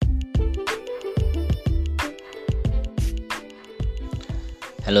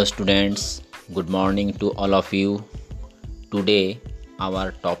Hello students, good morning to all of you. Today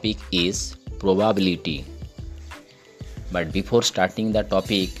our topic is probability. But before starting the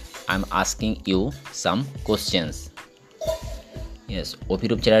topic, I am asking you some questions. Yes,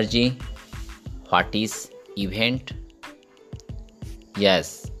 Opirup Chatterjee, what is event?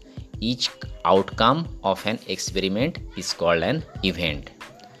 Yes, each outcome of an experiment is called an event.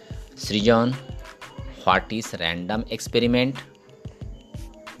 Srijan, what is random experiment?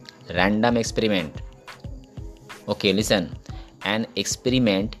 Random experiment. Okay, listen. An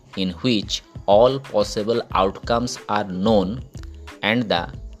experiment in which all possible outcomes are known and the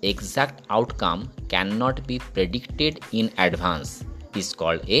exact outcome cannot be predicted in advance is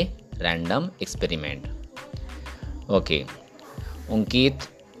called a random experiment. Okay. Ankit,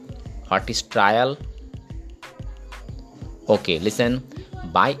 what is trial? Okay, listen.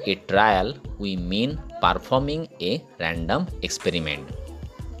 By a trial, we mean performing a random experiment.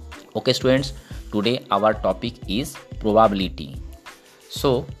 Okay students, today our topic is probability.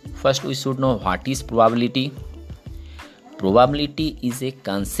 So first we should know what is probability. Probability is a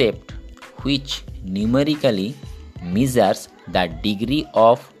concept which numerically measures the degree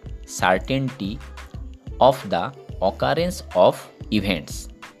of certainty of the occurrence of events.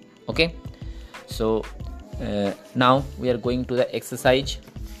 Okay, so now we are going to the exercise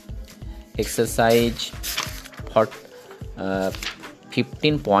for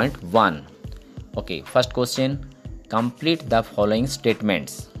 15.1. Okay, first question. Complete the following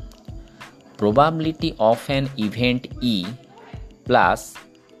statements. Probability of an event E plus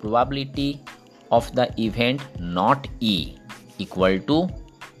probability of the event not E equal to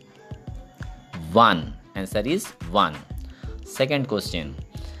 1. Answer is 1. Second question.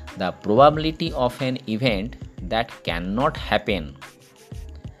 The probability of an event that cannot happen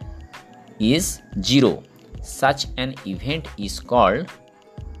is 0. Such an event is called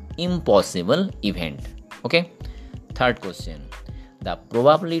impossible event. Okay. Third question. The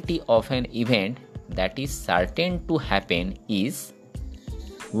probability of an event that is certain to happen is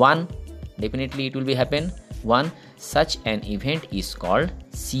 1. Definitely it will be happen. 1. Such an event is called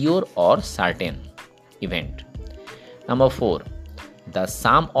sure or certain event. Number 4. The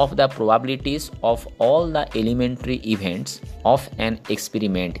sum of the probabilities of all the elementary events of an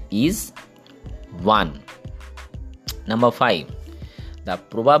experiment is 1. Number 5. The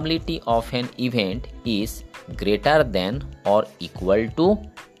probability of an event is greater than or equal to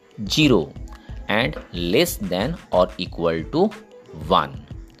 0 and less than or equal to 1.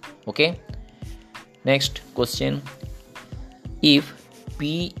 Okay. Next question. If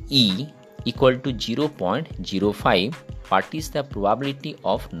PE equal to 0.05, what is the probability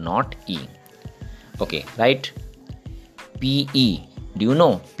of not E? Okay, right. PE. Do you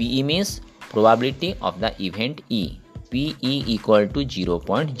know PE means probability of the event E? PE equal to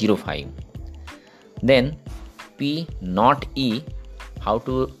 0.05. Then P not E, how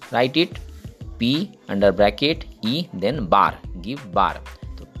to write it? P under bracket E, then bar, give bar.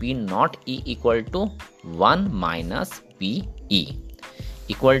 So P not E equal to 1 minus PE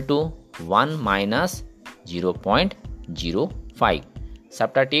equal to 1 minus 0.05.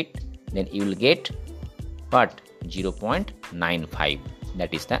 Subtract it, then you will get what? 0.95.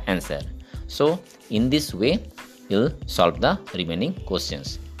 That is the answer. So in this way you'll solve the remaining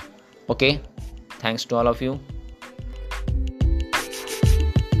questions. Okay, thanks to all of you.